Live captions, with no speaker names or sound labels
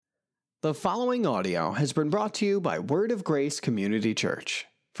The following audio has been brought to you by Word of Grace Community Church.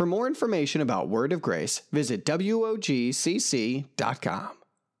 For more information about Word of Grace, visit wogcc.com.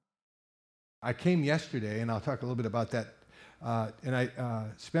 I came yesterday, and I'll talk a little bit about that. And I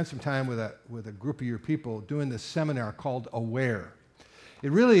spent some time with a group of your people doing this seminar called Aware.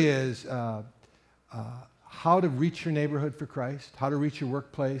 It really is how to reach your neighborhood for Christ, how to reach your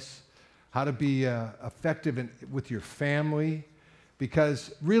workplace, how to be effective with your family.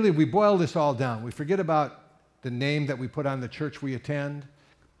 Because really, we boil this all down. We forget about the name that we put on the church we attend,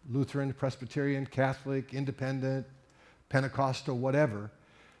 Lutheran, Presbyterian, Catholic, Independent, Pentecostal, whatever.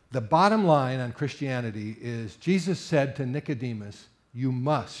 The bottom line on Christianity is Jesus said to Nicodemus, you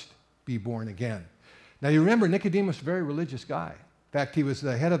must be born again. Now, you remember Nicodemus was a very religious guy. In fact, he was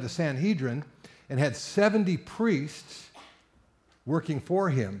the head of the Sanhedrin and had 70 priests working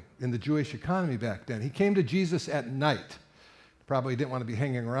for him in the Jewish economy back then. He came to Jesus at night. Probably didn't want to be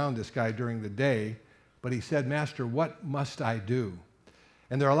hanging around this guy during the day, but he said, Master, what must I do?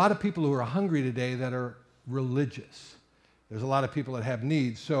 And there are a lot of people who are hungry today that are religious. There's a lot of people that have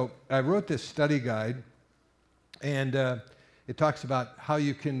needs. So I wrote this study guide, and it talks about how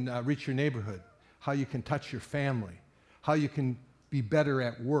you can reach your neighborhood, how you can touch your family, how you can be better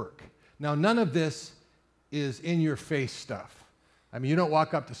at work. Now, none of this is in-your-face stuff. I mean, you don't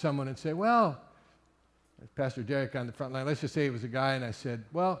walk up to someone and say, well, Pastor Derek on the front line, let's just say it was a guy, and I said,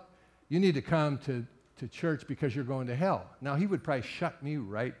 well, you need to come to church because you're going to hell. Now, he would probably shut me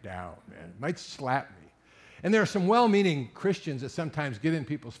right down, man. Might slap me. And there are some well-meaning Christians that sometimes get in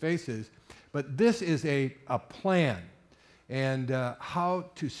people's faces, but this is a plan, and how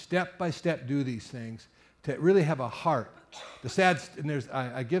to step-by-step do these things to really have a heart. And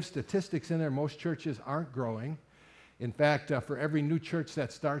I give statistics in there. Most churches aren't growing. In fact, for every new church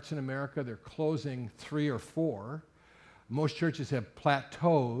that starts in America, they're closing 3 or 4. Most churches have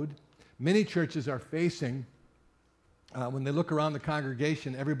plateaued. Many churches are facing, when they look around the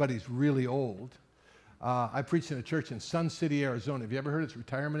congregation, everybody's really old. I preached in a church in Sun City, Arizona. Have you ever heard its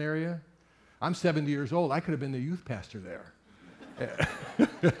retirement area? I'm 70 years old. I could have been the youth pastor there.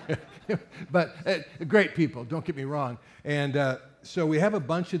 But great people, don't get me wrong. And so we have a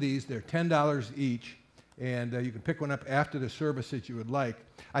bunch of these. They're $10 each. And you can pick one up after the service that you would like.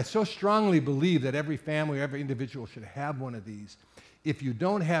 I so strongly believe that every family, every individual should have one of these. If you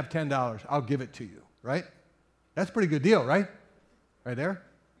don't have $10, I'll give it to you, right? That's a pretty good deal, right? Right there?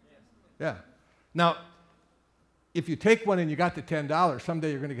 Yes. Yeah. Now, if you take one and you got the $10, someday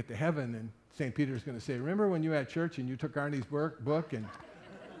you're going to get to heaven, and St. Peter's going to say, remember when you were at church and you took Arnie's book?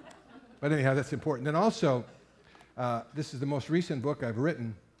 But anyhow, that's important. And also, this is the most recent book I've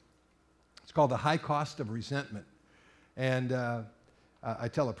written. It's called The High Cost of Resentment. And I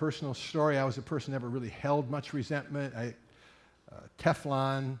tell a personal story. I was a person who never really held much resentment.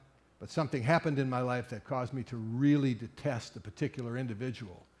 Teflon, but something happened in my life that caused me to really detest a particular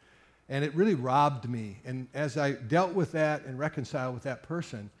individual. And it really robbed me. And as I dealt with that and reconciled with that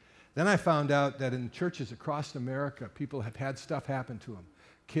person, then I found out that in churches across America, people have had stuff happen to them.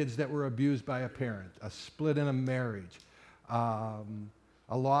 Kids that were abused by a parent, a split in a marriage,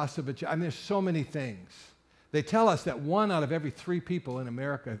 a loss of a job. I mean, there's so many things. They tell us that 1 out of every 3 people in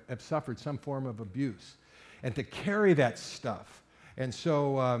America have suffered some form of abuse. And to carry that stuff. And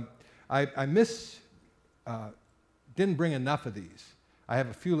so I didn't bring enough of these. I have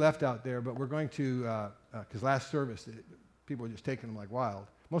a few left out there, but we're going to, because last service, people were just taking them like wild.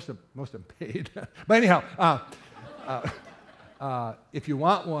 Most of them paid. But anyhow, if you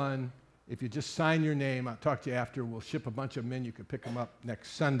want one, if you just sign your name, I'll talk to you after. We'll ship a bunch of them in. You can pick them up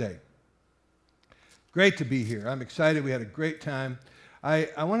next Sunday. Great to be here. I'm excited. We had a great time.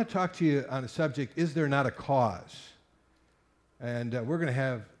 I want to talk to you on a subject, is there not a cause? And we're going to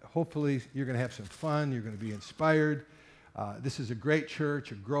have, hopefully, you're going to have some fun. You're going to be inspired. This is a great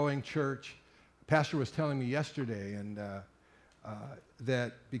church, a growing church. The pastor was telling me yesterday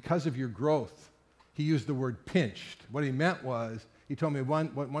that because of your growth, he used the word pinched. What he meant was, he told me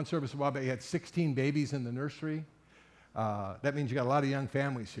one service a while back, he had 16 babies in the nursery. That means you got a lot of young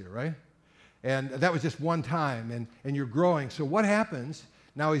families here, right? And that was just one time, and you're growing. So what happens,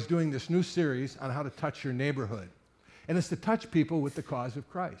 now he's doing this new series on how to touch your neighborhood. And it's to touch people with the cause of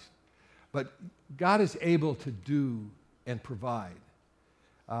Christ. But God is able to do and provide.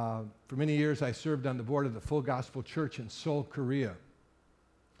 For many years, I served on the board of the Full Gospel Church in Seoul, Korea.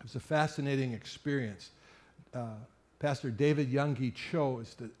 It was a fascinating experience. Pastor David Youngie Cho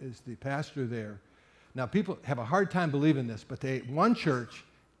is the pastor there. Now, people have a hard time believing this, but one church,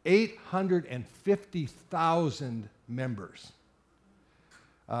 850,000 members.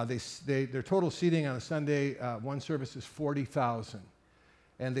 Their total seating on a Sunday, one service is 40,000.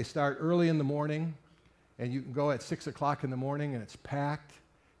 and they start early in the morning, and you can go at 6 o'clock in the morning, and it's packed.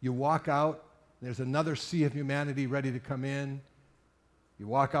 You walk out, there's another sea of humanity ready to come in. You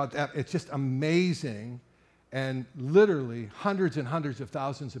walk out, it's just amazing, and literally hundreds and hundreds of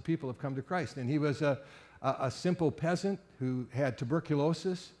thousands of people have come to Christ. And he was a simple peasant who had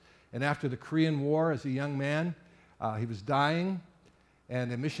tuberculosis, and after the Korean War, as a young man, he was dying,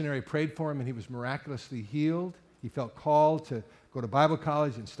 and a missionary prayed for him, and he was miraculously healed. He felt called to go to Bible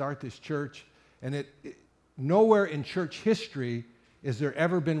college and start this church, and nowhere in church history is there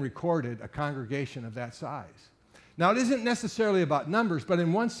ever been recorded a congregation of that size. Now, it isn't necessarily about numbers, but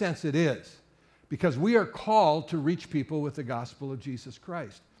in one sense it is, because we are called to reach people with the gospel of Jesus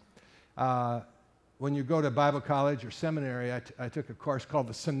Christ. When you go to Bible college or seminary, I took a course called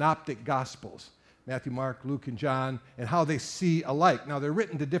the Synoptic Gospels, Matthew, Mark, Luke, and John, and how they see alike. Now, they're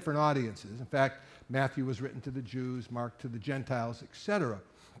written to different audiences. In fact, Matthew was written to the Jews, Mark to the Gentiles, etc.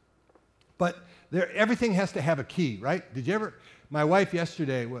 But everything has to have a key, right? My wife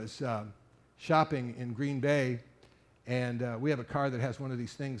yesterday was shopping in Green Bay, and we have a car that has one of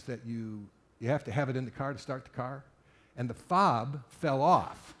these things that you have to have it in the car to start the car, and the fob fell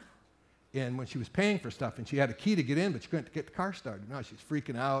off. And when she was paying for stuff, and she had a key to get in, but she couldn't get the car started. Now she's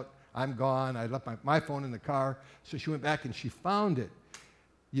freaking out. I'm gone. I left my phone in the car. So she went back and she found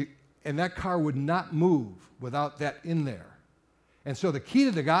it. And that car would not move without that in there. And so the key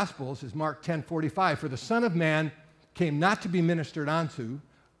to the Gospels is Mark 10:45. For the Son of Man came not to be ministered unto,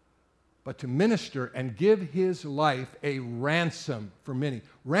 but to minister and give his life a ransom for many.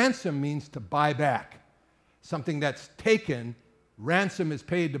 Ransom means to buy back. Something that's taken, ransom is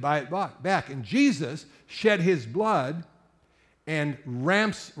paid to buy it back. And Jesus shed his blood and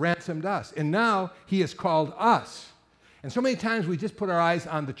ransomed us. And now he has called us. And so many times we just put our eyes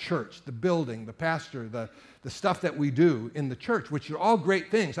on the church, the building, the pastor, the stuff that we do in the church, which are all great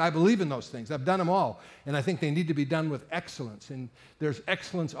things. I believe in those things. I've done them all. And I think they need to be done with excellence. And there's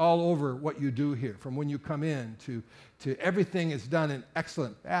excellence all over what you do here, from when you come in to everything is done in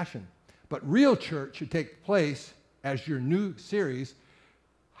excellent fashion. But real church should take place as your new series,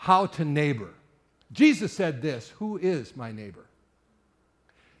 How to Neighbor. Jesus said this, who is my neighbor?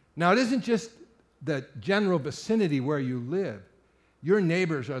 Now, it isn't just the general vicinity where you live. Your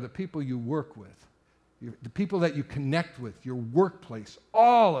neighbors are the people you work with, the people that you connect with, your workplace,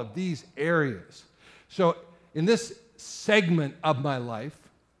 all of these areas. So in this segment of my life,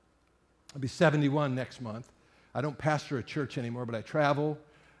 I'll be 71 next month. I don't pastor a church anymore, but I travel,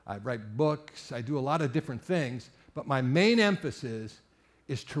 I write books, I do a lot of different things, but my main emphasis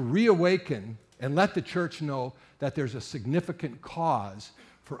is to reawaken and let the church know that there's a significant cause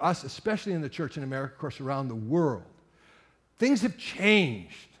for us, especially in the church in America, of course, around the world. Things have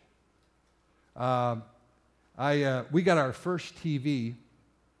changed. We got our first TV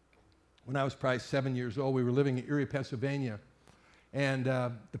when I was probably 7 years old. We were living in Erie, Pennsylvania, and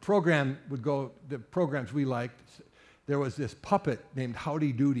the programs we liked, there was this puppet named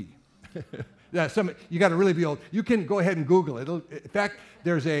Howdy Doody. Yeah, you got to really be old. You can go ahead and Google it. In fact,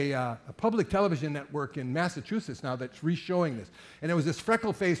 there's a public television network in Massachusetts now that's re-showing this. And it was this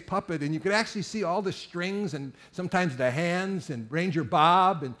freckle-faced puppet, and you could actually see all the strings and sometimes the hands and Ranger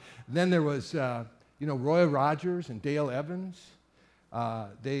Bob. And then there was, Roy Rogers and Dale Evans.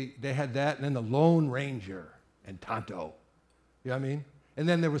 They had that, and then the Lone Ranger and Tonto. You know what I mean? And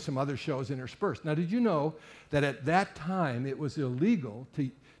then there were some other shows interspersed. Now, did you know that at that time it was illegal to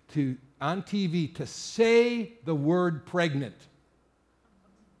on TV to say the word pregnant?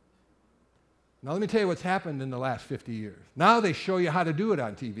 Now, let me tell you what's happened in the last 50 years. Now they show you how to do it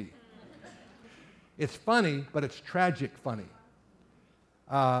on TV. It's funny, but it's tragic funny.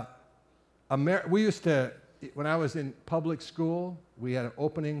 We used to, when I was in public school, we had an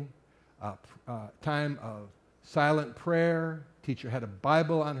opening time of silent prayer. Teacher had a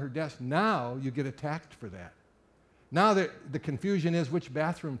Bible on her desk. Now you get attacked for that. Now the confusion is which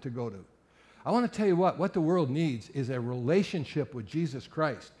bathroom to go to. I want to tell you what the world needs is a relationship with Jesus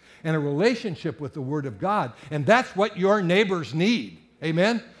Christ and a relationship with the Word of God. And that's what your neighbors need.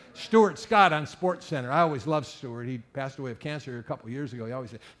 Amen? Stuart Scott on Sports Center. I always loved Stuart. He passed away of cancer a couple years ago. He always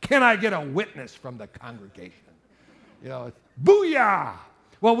said, "Can I get a witness from the congregation?" Booyah!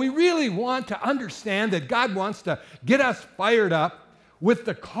 Well, we really want to understand that God wants to get us fired up with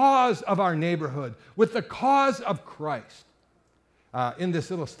the cause of our neighborhood, with the cause of Christ. In this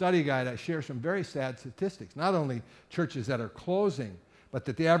little study guide, I share some very sad statistics. Not only churches that are closing, but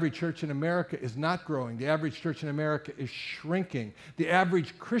that the average church in America is not growing. The average church in America is shrinking. The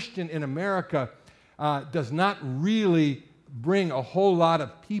average Christian in America does not really bring a whole lot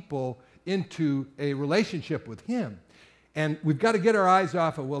of people into a relationship with Him. And we've got to get our eyes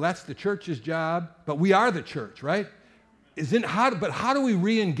off of, well, that's the church's job, but we are the church, right? But how do we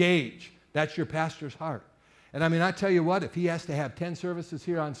re-engage? That's your pastor's heart. And I mean, I tell you what, if he has to have 10 services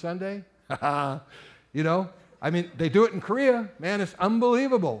here on Sunday, you know, I mean, they do it in Korea. Man, it's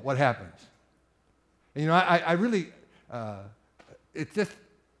unbelievable what happens. And, you know, I really, it's just,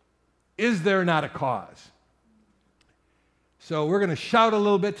 is there not a cause? So we're going to shout a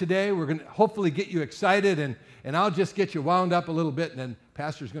little bit today. We're going to hopefully get you excited, and I'll just get you wound up a little bit, and then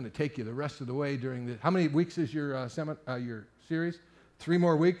Pastor's going to take you the rest of the way during the, how many weeks is your series? 3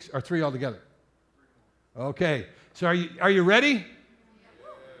 more weeks, or 3 altogether? Okay. So are you ready?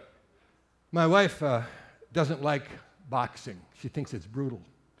 My wife doesn't like boxing. She thinks it's brutal.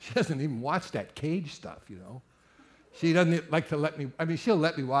 She doesn't even watch that cage stuff, you know. She doesn't like to let me, I mean, she'll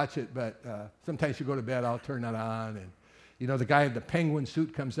let me watch it, but sometimes she'll go to bed, I'll turn that on, and, you know, the guy in the penguin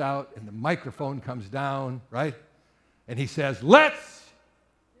suit comes out, and the microphone comes down, right? And he says, let's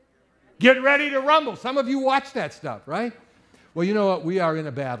get ready to rumble. Some of you watch that stuff, right? Well, you know what? We are in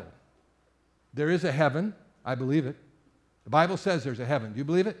a battle. There is a heaven. I believe it. The Bible says there's a heaven. Do you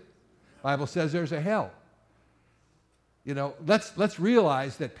believe it? The Bible says there's a hell. You know, let's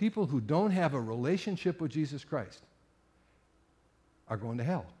realize that people who don't have a relationship with Jesus Christ are going to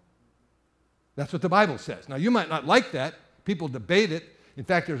hell. That's what the Bible says. Now, you might not like that. People debate it. In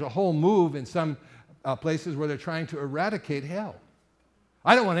fact, there's a whole move in some places where they're trying to eradicate hell.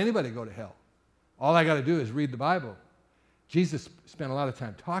 I don't want anybody to go to hell. All I got to do is read the Bible. Jesus spent a lot of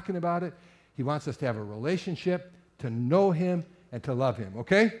time talking about it. He wants us to have a relationship, to know him, and to love him,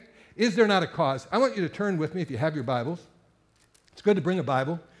 okay? Is there not a cause? I want you to turn with me, if you have your Bibles. It's good to bring a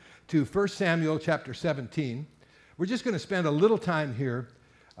Bible to 1 Samuel chapter 17. We're just going to spend a little time here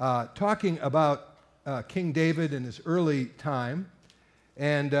talking about King David and his early time.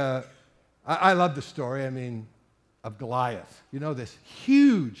 And I love the story, I mean, of Goliath. You know, this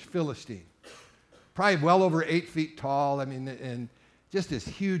huge Philistine, probably well over 8 feet tall, I mean, and just this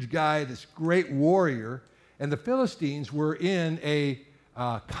huge guy, this great warrior. And the Philistines were in a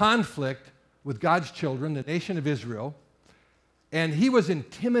conflict with God's children, the nation of Israel. And he was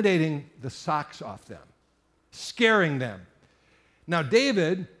intimidating the socks off them, scaring them. Now,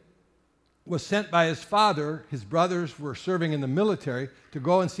 David was sent by his father. His brothers were serving in the military to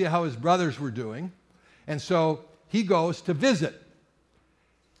go and see how his brothers were doing. And so he goes to visit.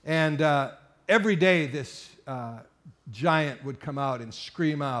 And every day this giant would come out and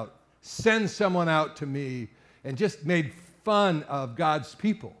scream out, send someone out to me, and just made fun of God's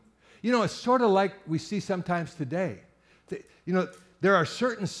people. You know, it's sort of like we see sometimes today. You know, there are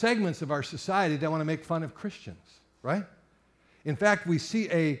certain segments of our society that want to make fun of Christians, right? In fact, we see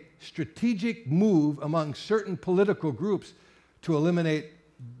a strategic move among certain political groups to eliminate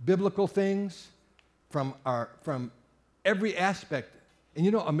biblical things from every aspect. And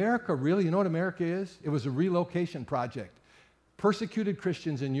you know, America really, you know what America is? It was a relocation project. Persecuted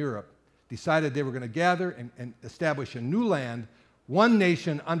Christians in Europe decided they were going to gather and establish a new land, one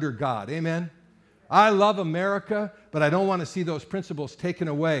nation under God. Amen? I love America, but I don't want to see those principles taken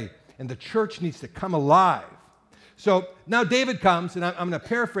away. And the church needs to come alive. So now David comes, and I'm going to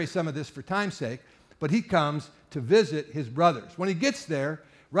paraphrase some of this for time's sake, but he comes to visit his brothers. When he gets there,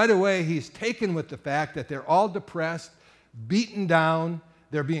 right away he's taken with the fact that they're all depressed, beaten down.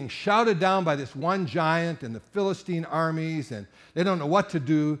 They're being shouted down by this one giant and the Philistine armies, and they don't know what to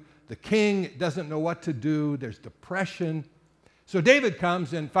do. The king doesn't know what to do. There's depression. So David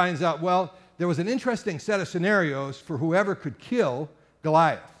comes and finds out, well, there was an interesting set of scenarios for whoever could kill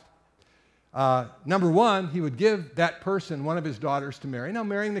Goliath. Number one, he would give that person one of his daughters to marry. Now,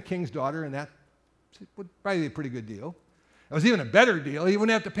 marrying the king's daughter, and that would probably be a pretty good deal. It was even a better deal. He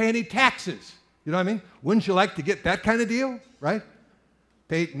wouldn't have to pay any taxes. You know what I mean? Wouldn't you like to get that kind of deal, right?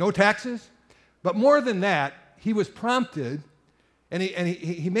 Pay no taxes? But more than that, he was prompted, and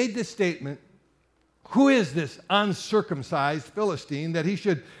he made this statement, who is this uncircumcised Philistine that he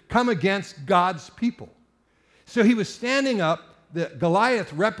should come against God's people? So he was standing up.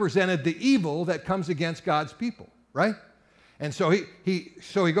 Goliath represented the evil that comes against God's people, right? And so he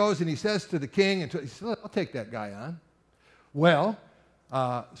goes and he says to the king, and he says, I'll take that guy on. Well,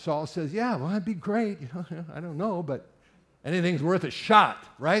 Saul says, yeah, well, that'd be great. You know, I don't know, but anything's worth a shot,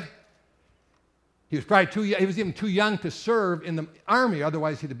 right? He was probably too young. He was even too young to serve in the army.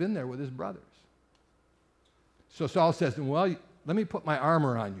 Otherwise, he'd have been there with his brothers. So Saul says, well, let me put my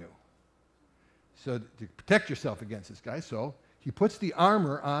armor on you. So to protect yourself against this guy. So he puts the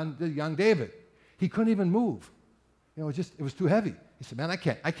armor on the young David. He couldn't even move. You know, it was too heavy. He said, man, I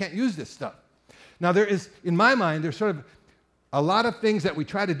can't use this stuff. Now there is, in my mind, there's sort of A lot of things that we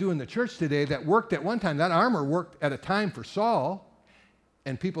try to do in the church today that worked at one time, that armor worked at a time for Saul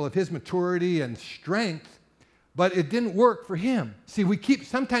and people of his maturity and strength, but it didn't work for him. See,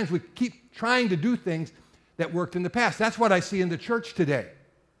 sometimes we keep trying to do things that worked in the past. That's what I see in the church today.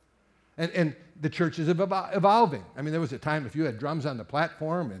 And the church is evolving. I mean, there was a time if you had drums on the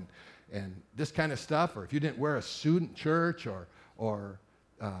platform and this kind of stuff, or if you didn't wear a suit in church or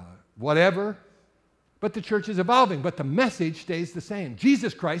whatever. But the church is evolving, but the message stays the same.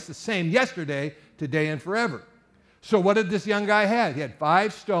 Jesus Christ, the same yesterday, today, and forever. So what did this young guy have? He had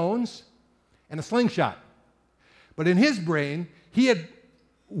 5 stones and a slingshot. But in his brain, he had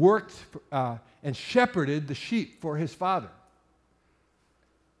worked and shepherded the sheep for his father.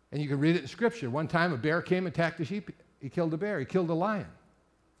 And you can read it in Scripture. One time a bear came and attacked the sheep. He killed a bear. He killed a lion.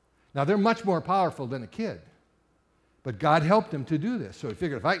 Now, they're much more powerful than a kid. But God helped him to do this. So he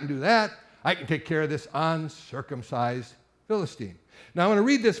figured, if I can do that, I can take care of this uncircumcised Philistine. Now, I want to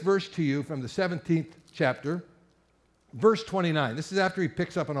read this verse to you from the 17th chapter, verse 29. This is after he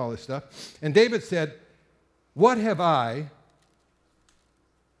picks up on all this stuff. And David said, what am I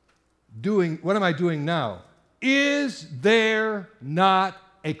doing now? Is there not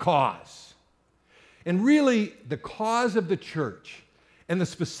a cause? And really, the cause of the church and the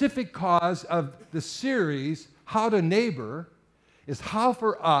specific cause of the series, How to Neighbor, is how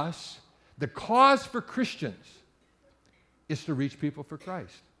for us, the cause for Christians is to reach people for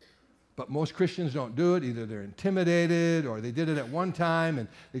Christ. But most Christians don't do it. Either they're intimidated or they did it at one time and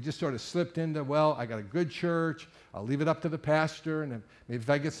they just sort of slipped into, well, I got a good church. I'll leave it up to the pastor. And maybe if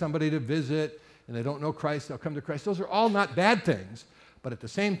I get somebody to visit and they don't know Christ, they'll come to Christ. Those are all not bad things. But at the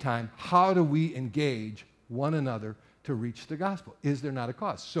same time, how do we engage one another to reach the gospel? Is there not a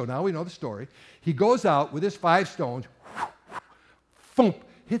cause? So now we know the story. He goes out with his 5 stones, thump,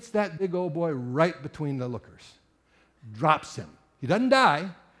 hits that big old boy right between the lookers, drops him. He doesn't die.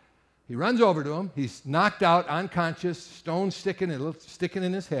 He runs over to him. He's knocked out, unconscious, stones sticking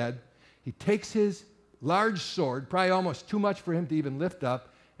in his head. He takes his large sword, probably almost too much for him to even lift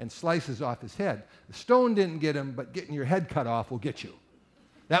up, and slices off his head. The stone didn't get him, but getting your head cut off will get you.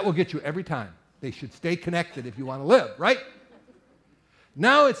 That will get you every time. They should stay connected if you want to live, right?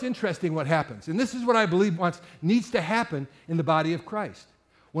 Now it's interesting what happens. And this is what I believe needs to happen in the body of Christ.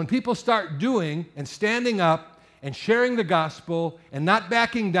 When people start doing and standing up and sharing the gospel and not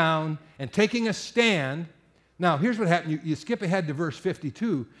backing down and taking a stand. Now, here's what happened. You skip ahead to verse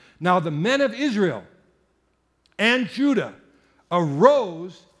 52. Now, the men of Israel and Judah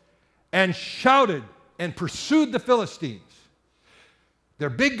arose and shouted and pursued the Philistines. Their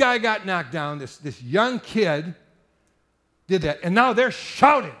big guy got knocked down. This young kid did that. And now they're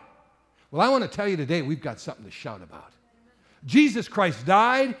shouting. Well, I want to tell you today, we've got something to shout about. Jesus Christ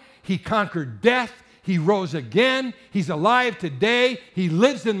died. He conquered death. He rose again. He's alive today. He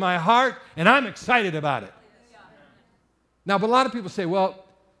lives in my heart, and I'm excited about it. Now, but a lot of people say, well,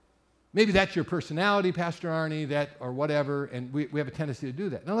 maybe that's your personality, Pastor Arnie, or whatever, and we have a tendency to do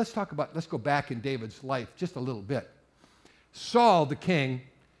that. Now, let's go back in David's life just a little bit. Saul, the king,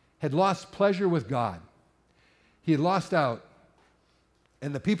 had lost pleasure with God. He had lost out,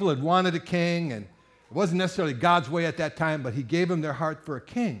 and the people had wanted a king, and it wasn't necessarily God's way at that time, but he gave them their heart for a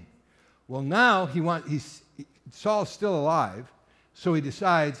king. Well, now Saul's still alive, so he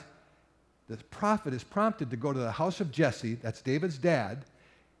decides the prophet is prompted to go to the house of Jesse, that's David's dad,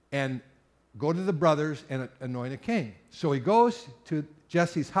 and go to the brothers and anoint a king. So he goes to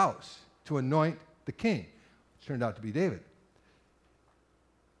Jesse's house to anoint the king, which turned out to be David.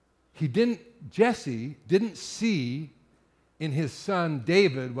 Jesse didn't see in his son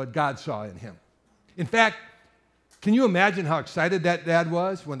David what God saw in him. In fact, can you imagine how excited that dad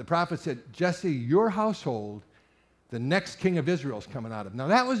was when the prophet said, Jesse, your household, the next king of Israel is coming out of. Now,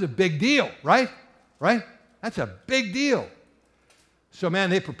 that was a big deal, right? Right? That's a big deal. So, man,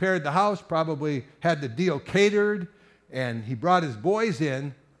 they prepared the house, probably had the deal catered, and he brought his boys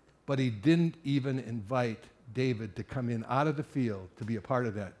in, but he didn't even invite David to come in out of the field to be a part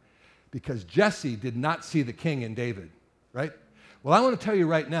of that because Jesse did not see the king in David, right? Well, I want to tell you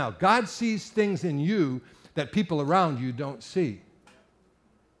right now, God sees things in you that people around you don't see.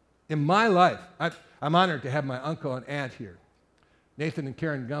 In my life, I'm honored to have my uncle and aunt here. Nathan and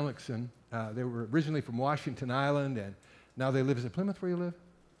Karen Gullickson, they were originally from Washington Island, and now they live, is it Plymouth where you live?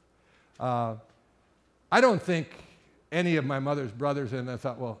 I don't think any of my mother's brothers, and I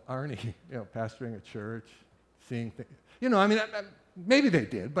thought, well, Arnie, pastoring a church, seeing things, maybe they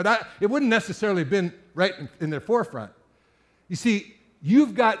did, but it wouldn't necessarily have been right in their forefront. You see,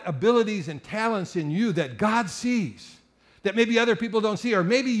 you've got abilities and talents in you that God sees, that maybe other people don't see, or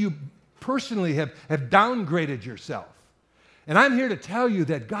maybe you personally have downgraded yourself. And I'm here to tell you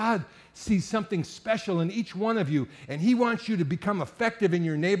that God sees something special in each one of you, and He wants you to become effective in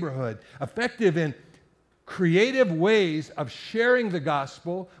your neighborhood, effective in creative ways of sharing the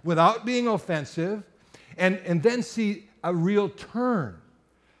gospel without being offensive, and then see a real turn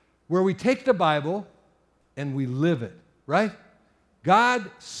where we take the Bible and we live it, right? God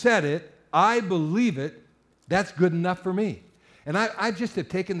said it, I believe it, that's good enough for me. And I just have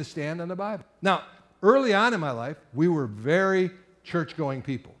taken the stand on the Bible. Now, early on in my life, we were very church-going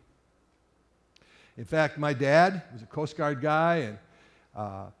people. In fact, my dad was a Coast Guard guy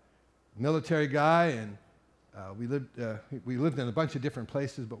and military guy, and we lived in a bunch of different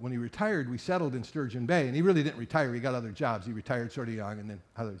places, but when he retired, we settled in Sturgeon Bay, and he really didn't retire. He got other jobs. He retired sort of young and then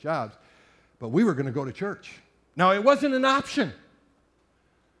other jobs. But we were going to go to church. Now, it wasn't an option.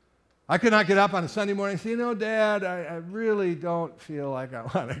 I could not get up on a Sunday morning and say, Dad, I really don't feel like I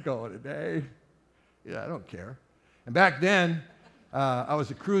want to go today. Yeah, I don't care. And back then, I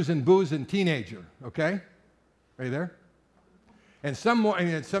was a cruising, boozing teenager, okay? Are you there? And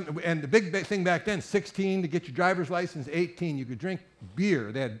and the big thing back then, 16 to get your driver's license, 18 you could drink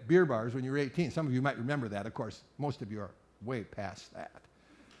beer. They had beer bars when you were 18. Some of you might remember that. Of course, most of you are way past that.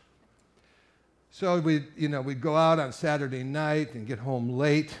 So we'd go out on Saturday night and get home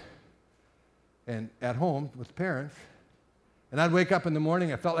late, and at home with the parents. And I'd wake up in the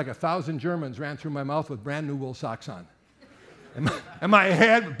morning, I felt like 1,000 Germans ran through my mouth with brand new wool socks on. And my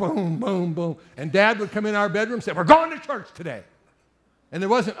head, boom, boom, boom. And Dad would come in our bedroom and say, we're going to church today. And there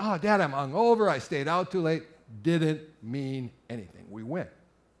wasn't, oh, Dad, I'm hungover, I stayed out too late. Didn't mean anything. We went.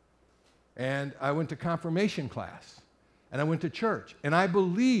 And I went to confirmation class. And I went to church. And I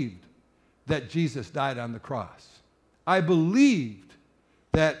believed that Jesus died on the cross. I believed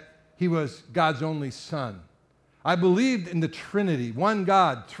that He was God's only Son. I believed in the Trinity, one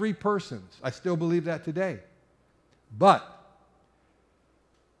God, three persons. I still believe that today. But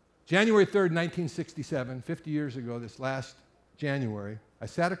January 3rd, 1967, 50 years ago, this last January, I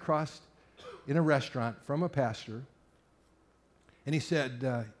sat across in a restaurant from a pastor, and he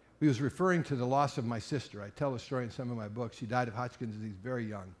said, he was referring to the loss of my sister. I tell the story in some of my books. She died of Hodgkin's disease very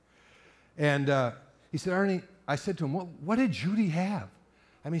young. And he said, Arnie, I said to him, what did Judy have?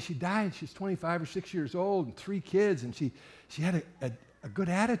 I mean, she died, she's 25 or 6 years old, and 3 kids, and she had a good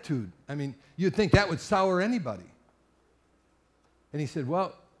attitude. I mean, you'd think that would sour anybody. And he said,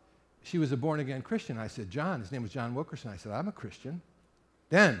 well, she was a born-again Christian. I said, John, his name was John Wilkerson. I said, I'm a Christian.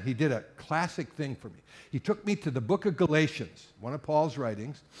 Then he did a classic thing for me. He took me to the book of Galatians, one of Paul's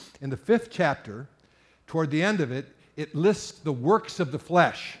writings. In the 5th chapter, toward the end of it, it lists the works of the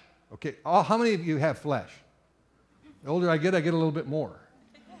flesh. Okay, how many of you have flesh? The older I get a little bit more.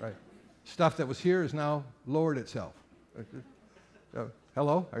 Right? Stuff that was here is now lowered itself.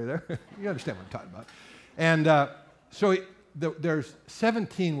 Hello? Are you there? You understand what I'm talking about. And so there's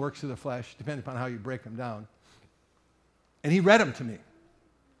 17 works of the flesh, depending upon how you break them down. And he read them to me.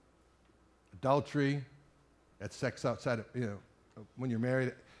 Adultery, that's sex outside of, when you're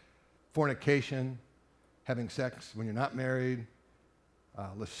married. Fornication, having sex when you're not married.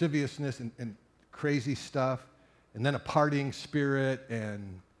 Lasciviousness and crazy stuff. And then a partying spirit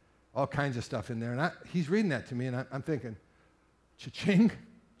and all kinds of stuff in there. And he's reading that to me, and I'm thinking, cha-ching,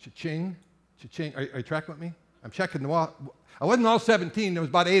 cha-ching, cha-ching. Are you tracking with me? I'm checking the wall. I wasn't all 17. There was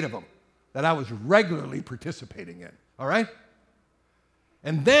about 8 of them that I was regularly participating in. All right?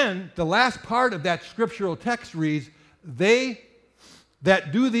 And then the last part of that scriptural text reads, they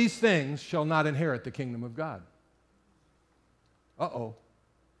that do these things shall not inherit the kingdom of God. Uh-oh.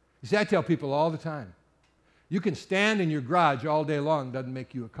 You see, I tell people all the time, you can stand in your garage all day long, doesn't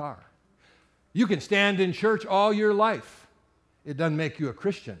make you a car. You can stand in church all your life. It doesn't make you a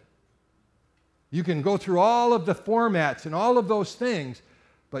Christian. You can go through all of the formats and all of those things,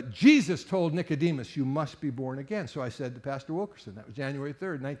 but Jesus told Nicodemus, you must be born again. So I said to Pastor Wilkerson, that was January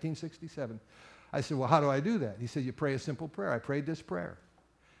 3rd, 1967. I said, well, how do I do that? He said, you pray a simple prayer. I prayed this prayer.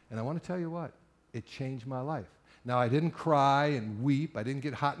 And I want to tell you what, it changed my life. Now, I didn't cry and weep. I didn't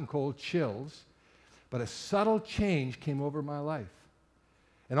get hot and cold chills. But a subtle change came over my life.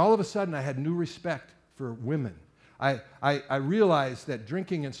 And all of a sudden, I had new respect for women. I realized that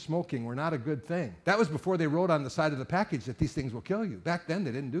drinking and smoking were not a good thing. That was before they wrote on the side of the package that these things will kill you. Back then,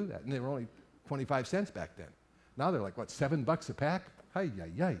 they didn't do that. And they were only 25 cents back then. Now they're like, what, $7 a pack?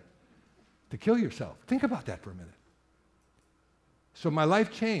 Hi-yi-yi. To kill yourself. Think about that for a minute. So my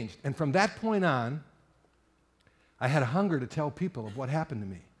life changed. And from that point on, I had a hunger to tell people of what happened to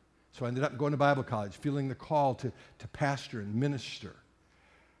me. So I ended up going to Bible college, feeling the call to pastor and minister.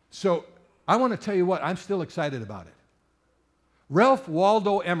 So I want to tell you what, I'm still excited about it. Ralph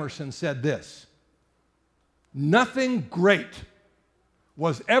Waldo Emerson said this. Nothing great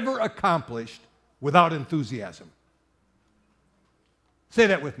was ever accomplished without enthusiasm. Say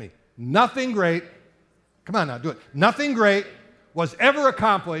that with me. Nothing great, come on now, do it. Nothing great was ever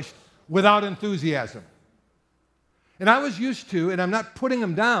accomplished without enthusiasm. And I was used to, and I'm not putting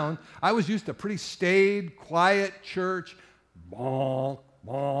them down, I was used to pretty staid, quiet church, bonk,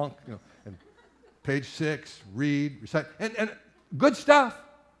 bonk, and page 6, read, recite, and good stuff,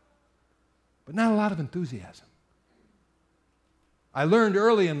 but not a lot of enthusiasm. I learned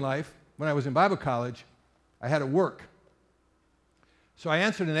early in life, when I was in Bible college, I had to work. So I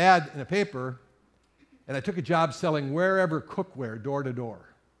answered an ad in a paper, and I took a job selling wherever cookware door to door.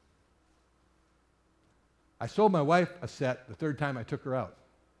 I sold my wife a set the third time I took her out.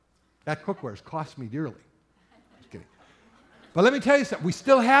 That cookware has cost me dearly. Just kidding. But let me tell you something. We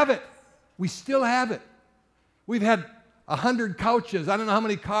still have it. We still have it. We've had 100 couches, I don't know how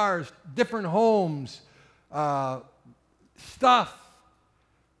many cars, different homes, stuff.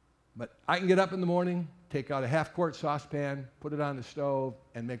 But I can get up in the morning, take out a half-quart saucepan, put it on the stove,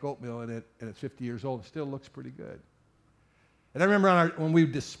 and make oatmeal in it, and it's 50 years old. It still looks pretty good. And I remember when we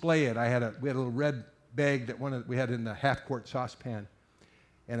would display it, we had a little red bag that we had in the half-quart saucepan,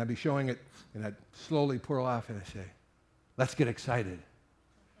 and I'd be showing it, and I'd slowly pour off, and I'd say, let's get excited.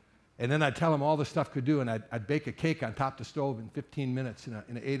 And then I'd tell them all the stuff could do, and I'd bake a cake on top of the stove in 15 minutes in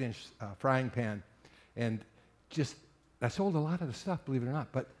an 8-inch frying pan, and I sold a lot of the stuff, believe it or not,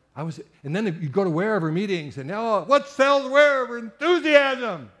 and then you go to wherever meetings, and what sells wherever?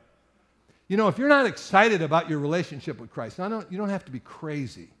 Enthusiasm. If you're not excited about your relationship with Christ, you don't have to be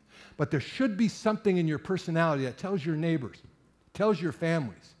crazy. But there should be something in your personality that tells your neighbors, tells your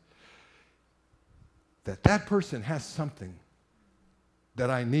families, that person has something that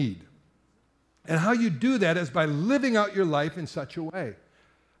I need. And how you do that is by living out your life in such a way.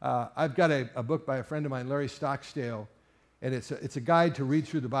 I've got a book by a friend of mine, Larry Stockdale, and it's a guide to read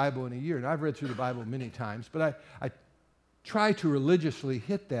through the Bible in a year. And I've read through the Bible many times, but I try to religiously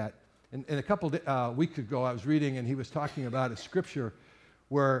hit that. And a couple weeks ago, I was reading, and he was talking about a scripture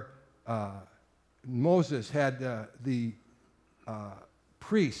where Moses had the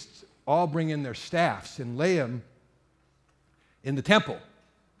priests all bring in their staffs and lay them in the temple.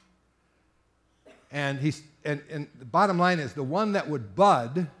 And the bottom line is the one that would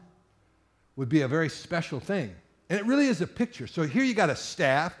bud would be a very special thing. And it really is a picture. So here you got a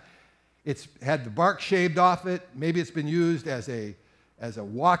staff. It's had the bark shaved off it. Maybe it's been used as a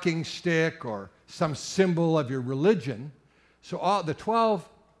walking stick or some symbol of your religion. So all the 12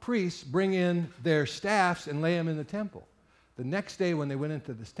 priests bring in their staffs and lay them in the temple. The next day when they went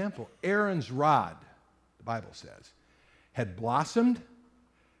into this temple, Aaron's rod, the Bible says, had blossomed.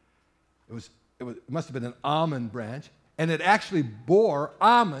 It must have been an almond branch, and it actually bore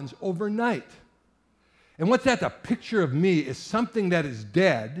almonds overnight. And what's that? A picture of me is something that is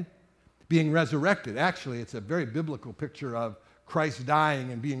dead being resurrected. Actually, it's a very biblical picture of Christ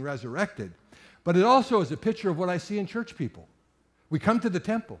dying and being resurrected. But it also is a picture of what I see in church people. We come to the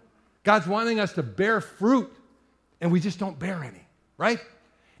temple. God's wanting us to bear fruit, and we just don't bear any, right?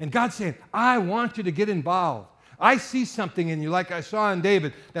 And God's saying, I want you to get involved. I see something in you, like I saw in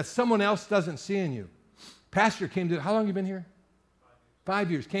David, that someone else doesn't see in you. Pastor came to, how long have you been here?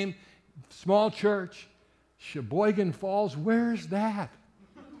 5 years. Came, small church, Sheboygan Falls. Where's that?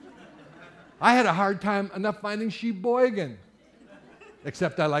 I had a hard time enough finding Sheboygan,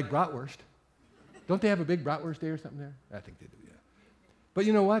 except I like bratwurst. Don't they have a big bratwurst day or something there? I think they do, yeah. But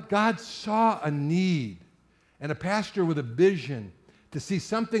you know what? God saw a need, and a pastor with a vision to see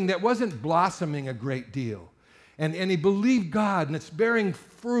something that wasn't blossoming a great deal. And he believed God, and it's bearing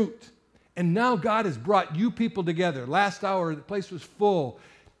fruit. And now God has brought you people together. Last hour, the place was full.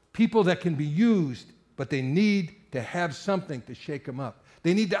 People that can be used, but they need to have something to shake them up.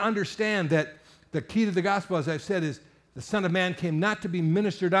 They need to understand that the key to the gospel, as I've said, is the Son of Man came not to be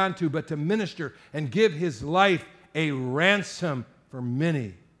ministered unto, but to minister and give his life a ransom for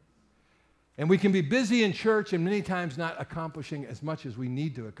many. And we can be busy in church and many times not accomplishing as much as we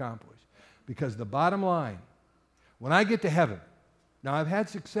need to accomplish. Because the bottom line, when I get to heaven, now I've had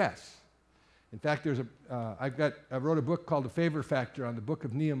success. In fact, I wrote a book called The Favor Factor on the book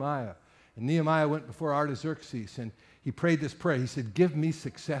of Nehemiah. And Nehemiah went before Artaxerxes, and he prayed this prayer. He said, give me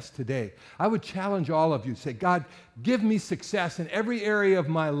success today. I would challenge all of you to say, God, give me success in every area of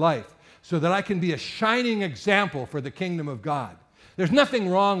my life so that I can be a shining example for the kingdom of God. There's nothing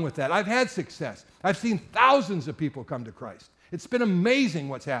wrong with that. I've had success. I've seen thousands of people come to Christ. It's been amazing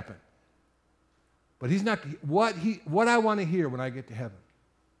what's happened. But he's not, what I want to hear when I get to heaven,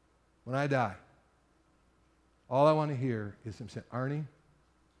 when I die, all I want to hear is him say, Arnie,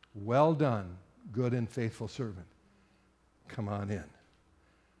 well done, good and faithful servant. Come on in.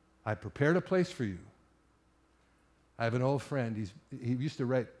 I prepared a place for you. I have an old friend. He used to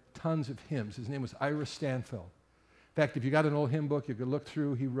write tons of hymns. His name was Ira Stanfield. In fact, if you got an old hymn book you could look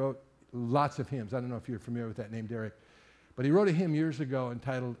through, he wrote lots of hymns. I don't know if you're familiar with that name, Derek. But he wrote a hymn years ago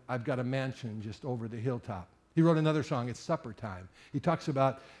entitled, I've Got a Mansion Just Over the Hilltop. He wrote another song, It's Supper Time. He talks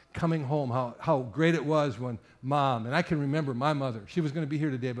about coming home, how great it was when Mom, and I can remember my mother, she was going to be here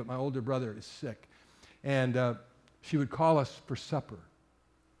today, but my older brother is sick. And she would call us for supper.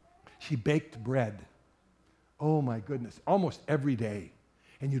 She baked bread. Oh my goodness, almost every day.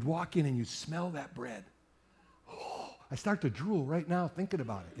 And you'd walk in and you'd smell that bread. Oh, I start to drool right now thinking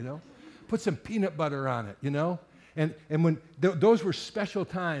about it, Put some peanut butter on it, And when those were special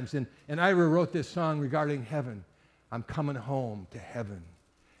times, and Ira wrote this song regarding heaven. I'm coming home to heaven.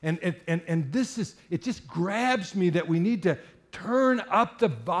 And this is, it just grabs me that we need to turn up the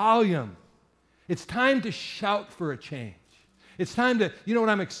volume. It's time to shout for a change. It's time to, you know what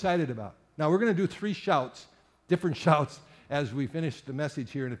I'm excited about? Now we're going to do 3 shouts, different shouts, as we finish the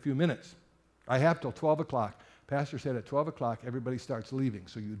message here in a few minutes. I have till 12 o'clock. Pastor said at 12 o'clock everybody starts leaving,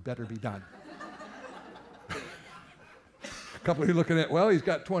 so you'd better be done. A couple of you looking at, well, he's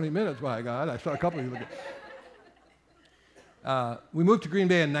got 20 minutes, by God. I saw a couple of you looking. We moved to Green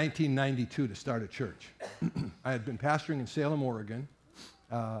Bay in 1992 to start a church. I had been pastoring in Salem, Oregon,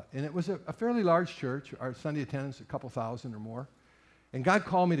 and it was a fairly large church. Our Sunday attendance, a couple thousand or more. And God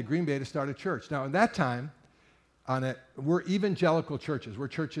called me to Green Bay to start a church. Now, at that time, we're evangelical churches. We're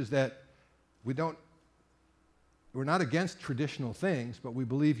churches that we're not against traditional things, but we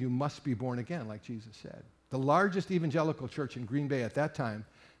believe you must be born again, like Jesus said. The largest evangelical church in Green Bay at that time,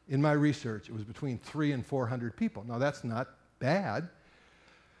 in my research, it was between 300 and 400 people. Now, that's not bad,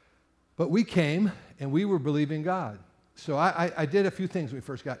 but we came and we were believing God. So I did a few things when we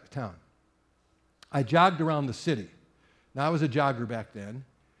first got to town. I jogged around the city. Now, I was a jogger back then,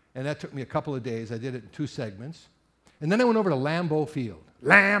 and that took me a couple of days. I did it in 2 segments. And then I went over to Lambeau Field.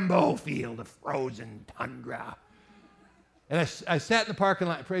 Lambeau Field, a frozen tundra. And I sat in the parking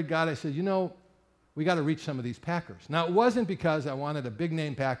lot and prayed God. I said, we got to reach some of these Packers. Now, it wasn't because I wanted a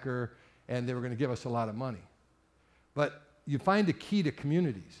big-name Packer and they were going to give us a lot of money. But you find a key to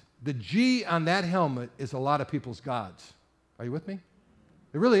communities. The G on that helmet is a lot of people's gods. Are you with me?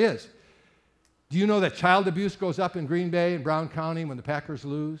 It really is. Do you know that child abuse goes up in Green Bay and Brown County when the Packers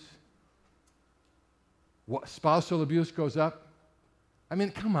lose? Spousal abuse goes up. I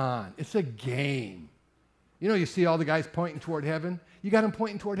mean, come on. It's a game. You see all the guys pointing toward heaven. You got them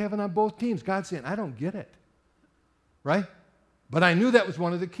pointing toward heaven on both teams. God's saying, I don't get it. Right? But I knew that was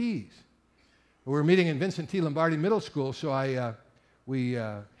one of the keys. We were meeting in Vincent T. Lombardi Middle School, so we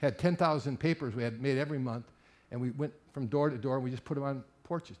had 10,000 papers we had made every month, and we went from door to door, and we just put them on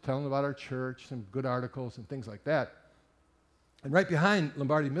porches, telling them about our church, some good articles and things like that. And right behind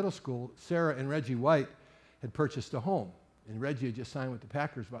Lombardi Middle School, Sarah and Reggie White had purchased a home, and Reggie had just signed with the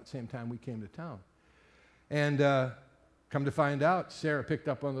Packers about the same time we came to town. And come to find out, Sarah picked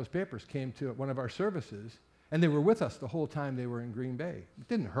up one of those papers, came to one of our services, and they were with us the whole time they were in Green Bay. It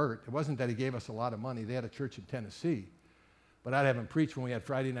didn't hurt. It wasn't that he gave us a lot of money. They had a church in Tennessee. But I'd have him preach when we had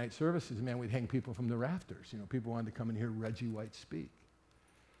Friday night services. Man, we'd hang people from the rafters. People wanted to come and hear Reggie White speak.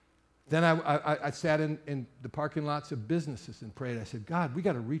 Then I sat in the parking lots of businesses and prayed. I said, God, we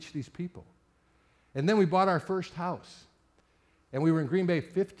got to reach these people. And then we bought our first house. And we were in Green Bay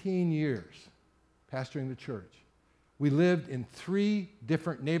 15 years, pastoring the church. We lived in 3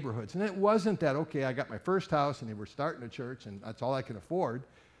 different neighborhoods. And it wasn't that, okay, I got my first house and they were starting a church and that's all I can afford.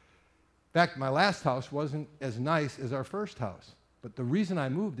 In fact, my last house wasn't as nice as our first house. But the reason I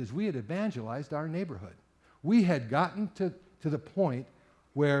moved is we had evangelized our neighborhood. We had gotten to the point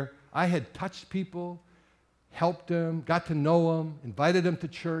where I had touched people, helped them, got to know them, invited them to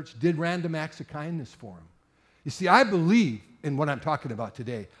church, did random acts of kindness for them. You see, I believe in what I'm talking about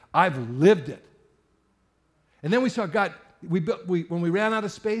today. I've lived it. And then we saw God, when we ran out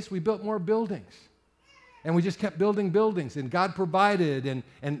of space, we built more buildings. And we just kept building buildings, and God provided,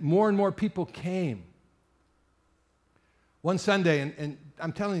 and more people came. One Sunday, and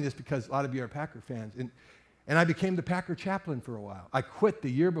I'm telling you this because a lot of you are Packer fans, and I became the Packer chaplain for a while. I quit the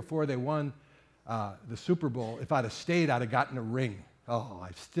year before they won the Super Bowl. If I'd have stayed, I'd have gotten a ring. Oh,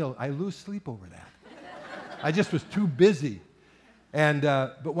 I lose sleep over that. I just was too busy.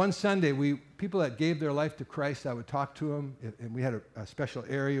 But one Sunday, people that gave their life to Christ, I would talk to them, and we had a special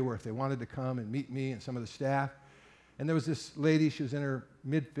area where if they wanted to come and meet me and some of the staff. And there was this lady, she was in her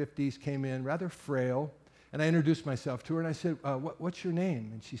mid-50s, came in, rather frail, and I introduced myself to her, and I said, what's your name?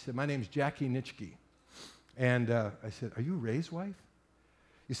 And she said, my name's Jackie Nitschke. And I said, are you Ray's wife?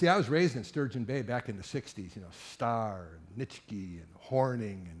 You see, I was raised in Sturgeon Bay back in the 60s, Starr and Nitschke and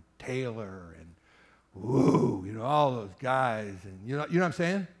Horning and Taylor and all those guys. And you know what I'm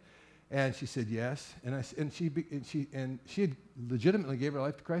saying? And she said, yes. And she had legitimately gave her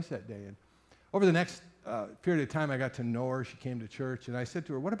life to Christ that day. And over the next period of time, I got to know her. She came to church. And I said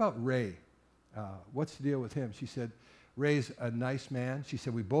to her, what about Ray? What's the deal with him? She said, Ray's a nice man. She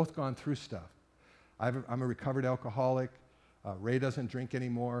said, we've both gone through stuff. I'm a recovered alcoholic. Ray doesn't drink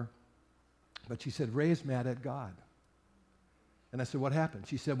anymore. But she said, Ray's mad at God. And I said, what happened?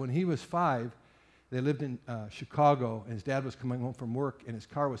 She said, when he was 5, they lived in Chicago, and his dad was coming home from work, and his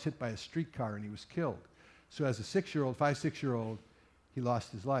car was hit by a streetcar, and he was killed. So as a 6-year-old, he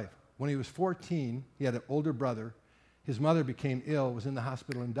lost his life. When he was 14, he had an older brother. His mother became ill, was in the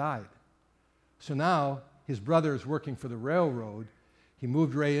hospital, and died. So now his brother is working for the railroad. He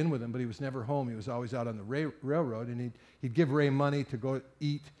moved Ray in with him, but he was never home. He was always out on the railroad, and he'd give Ray money to go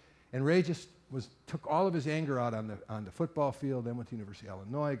eat. And Ray just took all of his anger out on the football field, then went to University of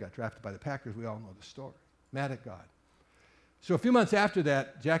Illinois, got drafted by the Packers. We all know the story. Mad at God. So a few months after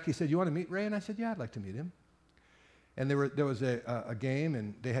that, Jackie said, you want to meet Ray? And I said, yeah, I'd like to meet him. And there was a game,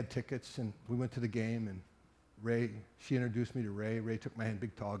 and they had tickets, and we went to the game, and she introduced me to Ray. Ray took my hand,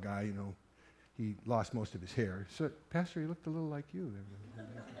 big, tall guy, He lost most of his hair. So, Pastor, he looked a little like you.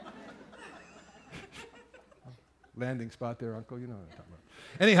 Landing spot there, Uncle. You know what I'm talking about.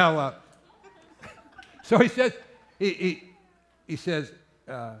 Anyhow, so he says, he says,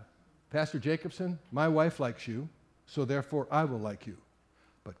 Pastor Jacobson, my wife likes you, so therefore I will like you.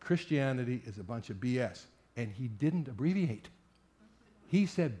 But Christianity is a bunch of BS. And he didn't abbreviate. He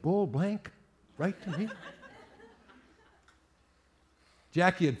said bull blank right to me.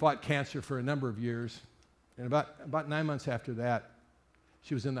 Jackie had fought cancer for a number of years, and about 9 months after that,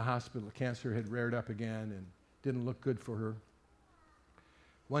 she was in the hospital. Cancer had reared up again and didn't look good for her.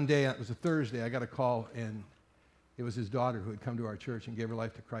 One day, it was a Thursday, I got a call, and it was his daughter who had come to our church and gave her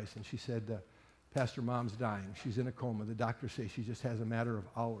life to Christ, and she said, Pastor, Mom's dying. She's in a coma. The doctors say she just has a matter of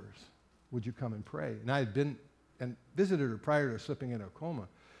hours. Would you come and pray? And I had been and visited her prior to slipping into a coma.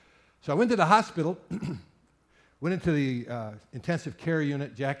 So I went to the hospital, went into the intensive care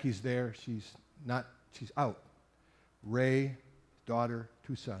unit. Jackie's there. She's out. Ray, daughter,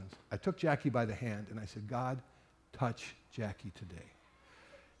 2 sons. I took Jackie by the hand, and I said, God, touch Jackie today.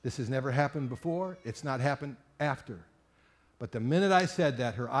 This has never happened before. It's not happened after. But the minute I said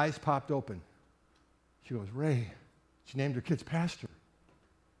that, her eyes popped open. She goes, Ray. She named her kids Pastor.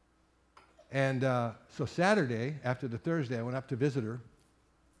 And so Saturday, after the Thursday, I went up to visit her,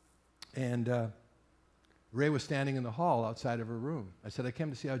 and Ray was standing in the hall outside of her room. I said, I came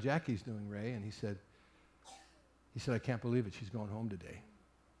to see how Jackie's doing, Ray, and he said, I can't believe it, she's going home today.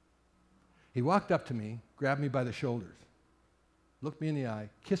 He walked up to me, grabbed me by the shoulders, looked me in the eye,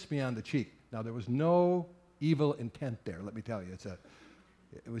 kissed me on the cheek. Now, there was no evil intent there, let me tell you.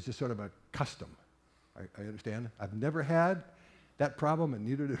 It was just sort of a custom. I understand. I've never had that problem, and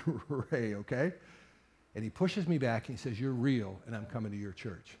neither did Ray, okay? And he pushes me back, and he says, you're real, and I'm coming to your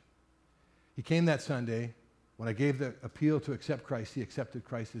church. He came that Sunday. When I gave the appeal to accept Christ, he accepted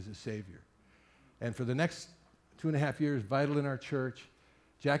Christ as his Savior. And for the next 2.5 years, vital in our church.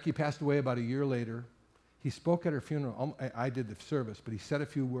 Jackie passed away about a year later. He spoke at her funeral. I did the service, but he said a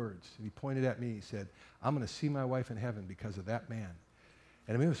few words, and he pointed at me. He said, I'm going to see my wife in heaven because of that man.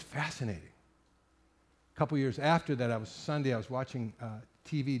 And I mean, it was fascinating. A couple years after that, I was watching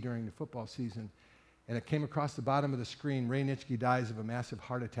TV during the football season, and it came across the bottom of the screen, Ray Nitschke dies of a massive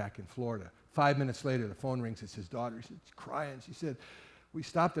heart attack in Florida. 5 minutes later, the phone rings. It's his daughter. She's crying. She said, we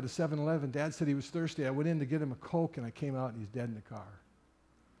stopped at a 7-Eleven. Dad said he was thirsty. I went in to get him a Coke, and I came out, and he's dead in the car.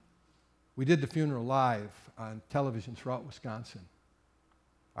 We did the funeral live on television throughout Wisconsin.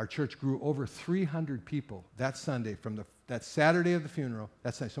 Our church grew over 300 people that Sunday from that Saturday of the funeral.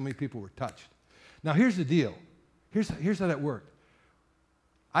 That Sunday, so many people were touched. Now, here's the deal. Here's how that worked.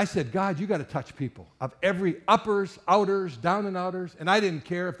 I said, God, you got to touch people of every uppers, outers, down and outers. And I didn't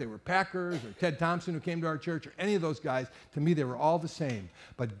care if they were Packers or Ted Thompson who came to our church or any of those guys. To me, they were all the same.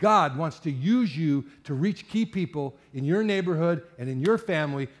 But God wants to use you to reach key people in your neighborhood and in your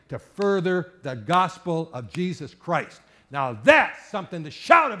family to further the gospel of Jesus Christ. Now, that's something to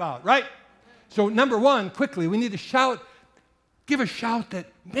shout about, right? So, number one, quickly, we need to shout, give a shout that,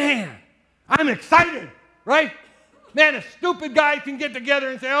 man, I'm excited, right? Man, a stupid guy can get together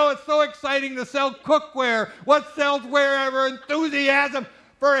and say, oh, it's so exciting to sell cookware. What sells wherever? Enthusiasm.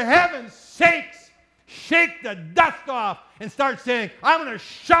 For heaven's sakes, shake the dust off and start saying, I'm going to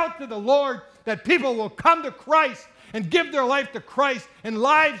shout to the Lord that people will come to Christ and give their life to Christ, and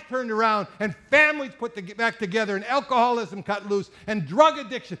lives turned around, and families put back together, and alcoholism cut loose, and drug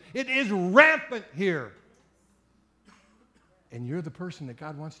addiction. It is rampant here. And you're the person that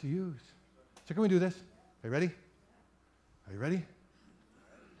God wants to use. So can we do this? Are you ready? Are you ready?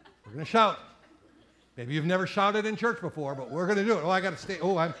 We're going to shout. Maybe you've never shouted in church before, but we're going to do it. Oh, I got to stay.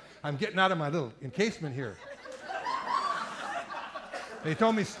 Oh, I'm getting out of my little encasement here. They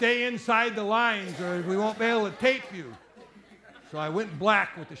told me stay inside the lines or we won't be able to tape you. So I went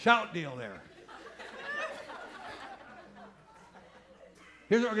black with the shout deal there.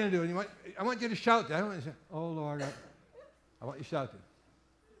 Here's what we're going to do. I want you to shout. I don't want you to say, oh, Lord. I want you to shout this.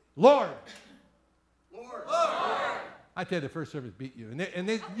 Lord. Lord. Lord. I tell you, the first service beat you.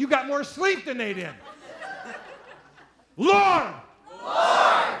 You got more sleep than they did. Lord.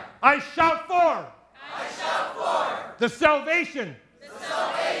 Lord. I shout for. The salvation.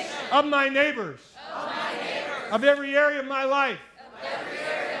 Of my neighbors. Of every area of my life.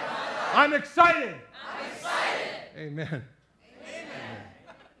 I'm excited. Amen.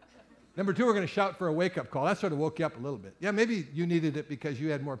 Number 2, we're going to shout for a wake-up call. That sort of woke you up a little bit. Yeah, maybe you needed it because you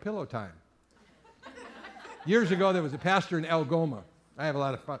had more pillow time. Years ago, there was a pastor in Algoma. I have a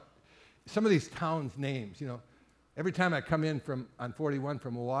lot of fun. Some of these towns' names, every time I come in on 41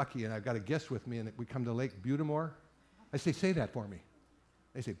 from Milwaukee and I've got a guest with me and we come to Lake Butamore, I say that for me.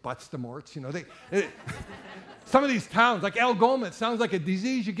 They say Butts-the-Morts, some of these towns, like Algoma, it sounds like a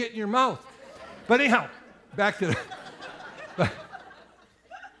disease you get in your mouth. But anyhow, back to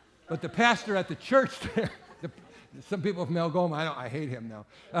but the pastor at the church there, some people from Algoma, I hate him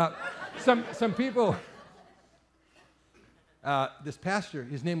now. Some people, this pastor,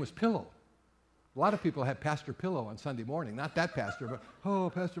 his name was Pillow. A lot of people have Pastor Pillow on Sunday morning. Not that pastor, but, oh,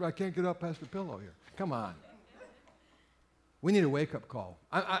 Pastor, I can't get up, Pastor Pillow here. Come on. We need a wake-up call.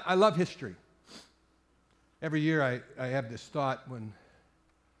 I love history. Every year I have this thought when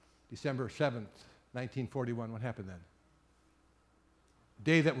December 7th, 1941, what happened then?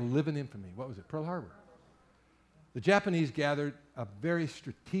 Day that will live in infamy. What was it? Pearl Harbor. The Japanese gathered a very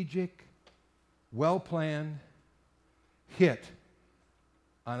strategic, well-planned hit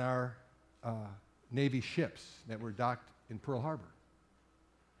on our Navy ships that were docked in Pearl Harbor.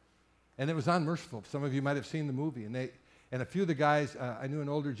 And it was unmerciful. Some of you might have seen the movie. And a few of the guys, I knew an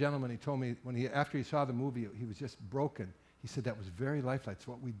older gentleman, he told me after he saw the movie, he was just broken. He said that was very lifelike. It's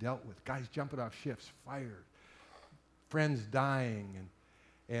what we dealt with. Guys jumping off ships, fired, friends dying.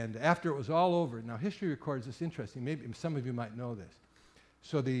 And after it was all over, now history records this interesting. Maybe some of you might know this.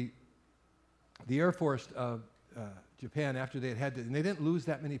 So the Air Force of Japan, after they had to, and they didn't lose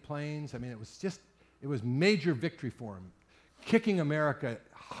that many planes. I mean, it was major victory for them, kicking America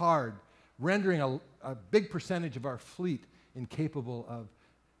hard, rendering a big percentage of our fleet incapable of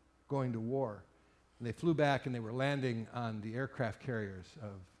going to war. And they flew back and they were landing on the aircraft carriers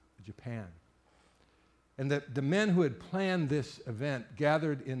of Japan. And the men who had planned this event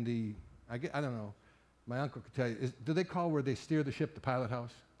gathered in I don't know, my uncle could tell you, do they call where they steer the ship the pilot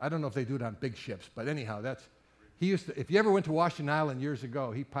house? I don't know if they do it on big ships, but anyhow, if you ever went to Washington Island years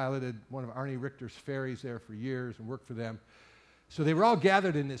ago, he piloted one of Arnie Richter's ferries there for years and worked for them. So they were all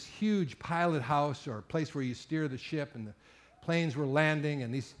gathered in this huge pilot house or place where you steer the ship, and the planes were landing,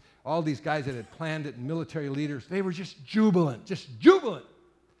 and all these guys that had planned it and military leaders, they were just jubilant.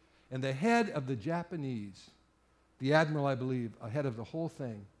 And the head of the Japanese, the admiral, I believe, ahead of the whole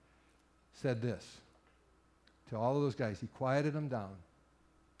thing, said this to all of those guys. He quieted them down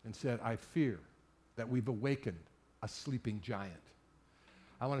and said, I fear that we've awakened a sleeping giant.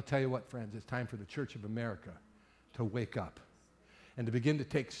 I want to tell you what, friends, it's time for the Church of America to wake up and to begin to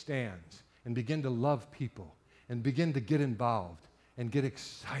take stands and begin to love people and begin to get involved and get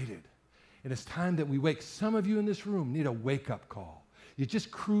excited. And it's time that we wake. Some of you in this room need a wake-up call. You're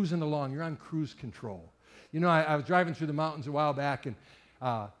just cruising along. You're on cruise control. I was driving through the mountains a while back, and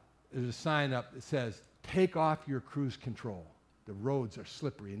there's a sign up that says, take off your cruise control. The roads are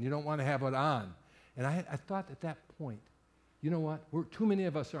slippery, and you don't want to have it on. And I thought at that point, you know what? Too many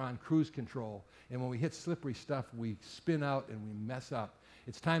of us are on cruise control, and when we hit slippery stuff, we spin out and we mess up.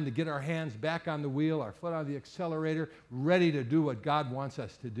 It's time to get our hands back on the wheel, our foot on the accelerator, ready to do what God wants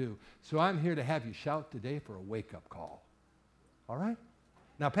us to do. So I'm here to have you shout today for a wake-up call. All right?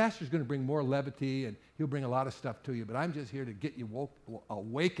 Now, Pastor's going to bring more levity, and he'll bring a lot of stuff to you, but I'm just here to get you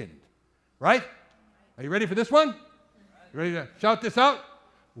awakened. Right? Are you ready for this one? You ready to shout this out?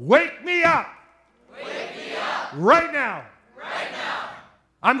 Wake me up! Wake me up! Right now! Right now!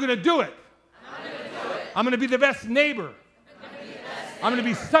 I'm going to do it. I'm going to be the best neighbor. I'm going to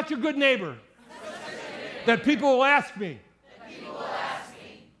be such a good neighbor that people will ask me,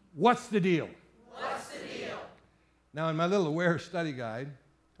 what's the deal? Now, in my little Aware study guide,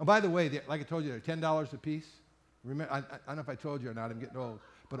 oh, by the way, like I told you, they're $10 a piece. Remember, I don't know if I told you or not, I'm getting old.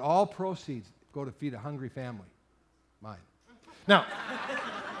 But all proceeds go to feed a hungry family. Mine. Now,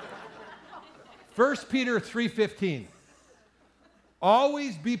 1 Peter 3:15.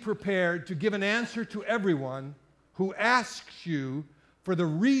 Always be prepared to give an answer to everyone who asks you for the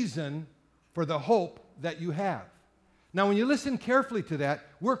reason for the hope that you have. Now, when you listen carefully to that,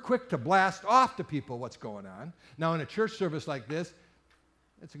 we're quick to blast off to people what's going on. Now, in a church service like this,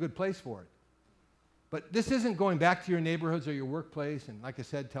 it's a good place for it. But this isn't going back to your neighborhoods or your workplace and, like I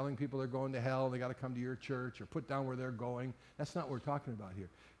said, telling people they're going to hell, they got to come to your church or put down where they're going. That's not what we're talking about here.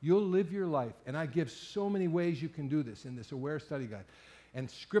 You'll live your life, and I give so many ways you can do this in this Aware Study Guide, and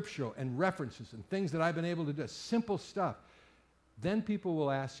scriptural and references and things that I've been able to do, simple stuff. Then people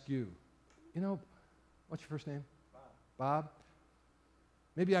will ask you, what's your first name? Bob?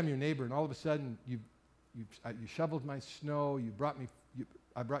 Maybe I'm your neighbor, and all of a sudden you shoveled my snow.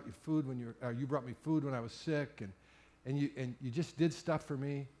 I brought you food you brought me food when I was sick, and you just did stuff for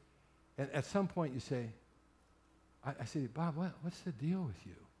me. And at some point you say, I say, Bob, what's the deal with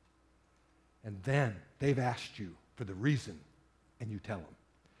you? And then they've asked you for the reason, and you tell them.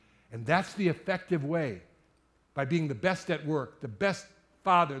 And that's the effective way, by being the best at work, the best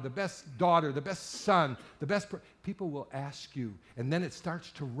father, the best daughter, the best son, people will ask you, and then it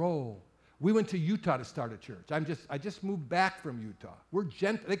starts to roll. We went to Utah to start a church. I just moved back from Utah.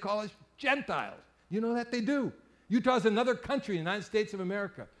 They call us Gentiles. You know that? They do. Utah is another country in the United States of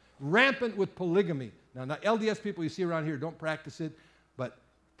America, rampant with polygamy. Now, LDS people you see around here don't practice it, but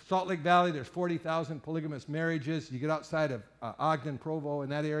Salt Lake Valley, there's 40,000 polygamous marriages. You get outside of Ogden, Provo, in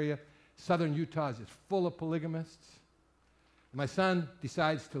that area, southern Utah is just full of polygamists. My son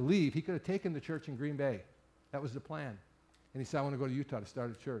decides to leave. He could have taken the church in Green Bay. That was the plan. And he said, I want to go to Utah to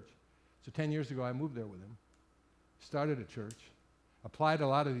start a church. So 10 years ago, I moved there with him, started a church, applied a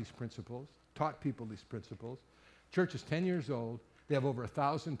lot of these principles, taught people these principles. Church is 10 years old. They have over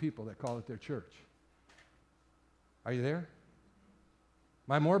 1,000 people that call it their church. Are you there?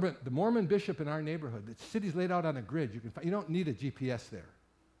 The Mormon bishop in our neighborhood, the city's laid out on a grid. You don't need a GPS there.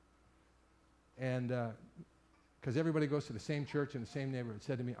 And because everybody goes to the same church in the same neighborhood,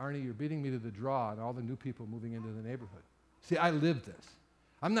 said to me, Arnie, you're beating me to the draw and all the new people moving into the neighborhood. See, I live this.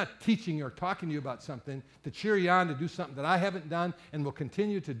 I'm not teaching you or talking to you about something to cheer you on to do something that I haven't done and will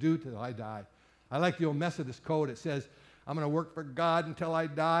continue to do till I die. I like the old Methodist code. It says, I'm going to work for God until I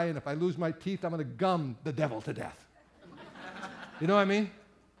die, and if I lose my teeth, I'm going to gum the devil to death. You know what I mean?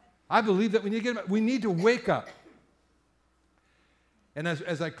 I believe that we need to wake up. And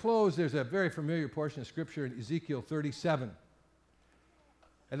as I close, there's a very familiar portion of Scripture in Ezekiel 37.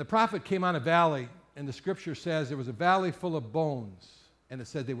 And the prophet came on a valley, and the Scripture says there was a valley full of bones, and it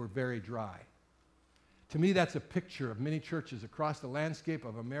said they were very dry. To me, that's a picture of many churches across the landscape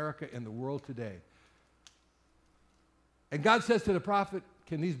of America and the world today. And God says to the prophet,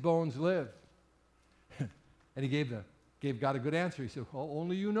 can these bones live? And he gave God a good answer. He said, well,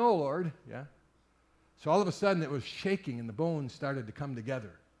 only you know, Lord. Yeah. So all of a sudden it was shaking and the bones started to come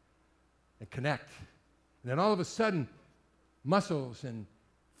together and connect. And then all of a sudden muscles and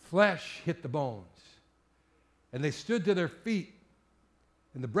flesh hit the bones. And they stood to their feet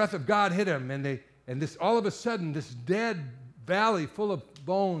and the breath of God hit them, and all of a sudden this dead valley full of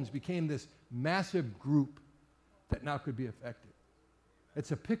bones became this massive group that now could be affected.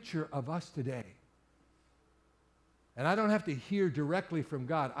 It's a picture of us today. And I don't have to hear directly from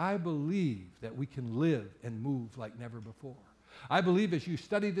God. I believe that we can live and move like never before. I believe as you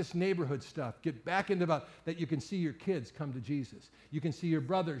study this neighborhood stuff, get back into that you can see your kids come to Jesus. You can see your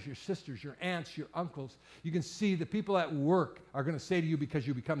brothers, your sisters, your aunts, your uncles. You can see the people at work are going to say to you because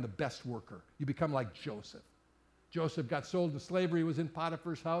you become the best worker. You become like Joseph. Joseph got sold into slavery, was in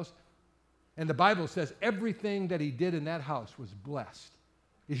Potiphar's house. And the Bible says everything that he did in that house was blessed.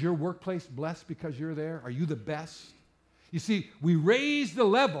 Is your workplace blessed because you're there? Are you the best? You see, we raise the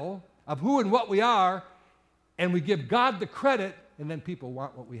level of who and what we are, and we give God the credit, and then people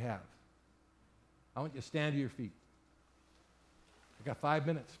want what we have. I want you to stand to your feet. I got 5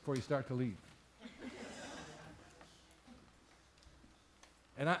 minutes before you start to leave.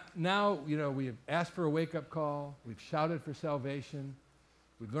 And now, we've asked for a wake-up call. We've shouted for salvation.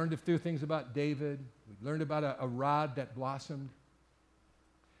 We've learned a few things about David. We've learned about a rod that blossomed.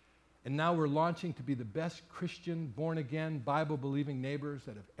 And now we're launching to be the best Christian, born-again, Bible-believing neighbors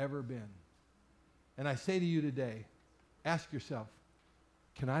that have ever been. And I say to you today, ask yourself,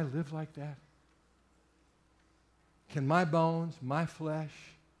 can I live like that? Can my bones, my flesh,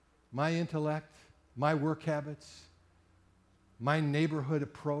 my intellect, my work habits, my neighborhood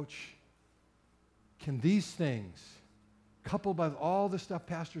approach, can these things coupled with all the stuff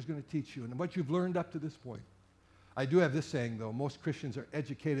Pastor's going to teach you and what you've learned up to this point. I do have this saying, though. Most Christians are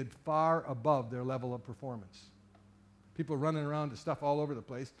educated far above their level of performance. People are running around to stuff all over the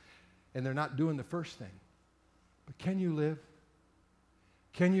place, and they're not doing the first thing. But can you live?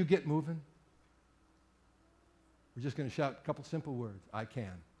 Can you get moving? We're just going to shout a couple simple words. I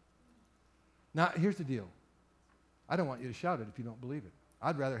can. Now, here's the deal. I don't want you to shout it if you don't believe it.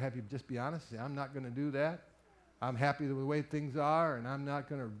 I'd rather have you just be honest and say, I'm not going to do that. I'm happy with the way things are, and I'm not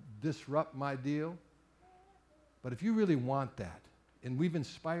going to disrupt my deal. But if you really want that, and we've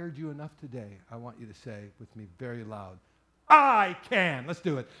inspired you enough today, I want you to say with me very loud, I can. Let's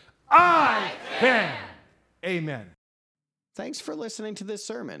do it. I can. Amen. Thanks for listening to this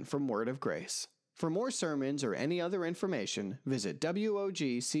sermon from Word of Grace. For more sermons or any other information, visit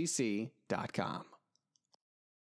wogcc.com.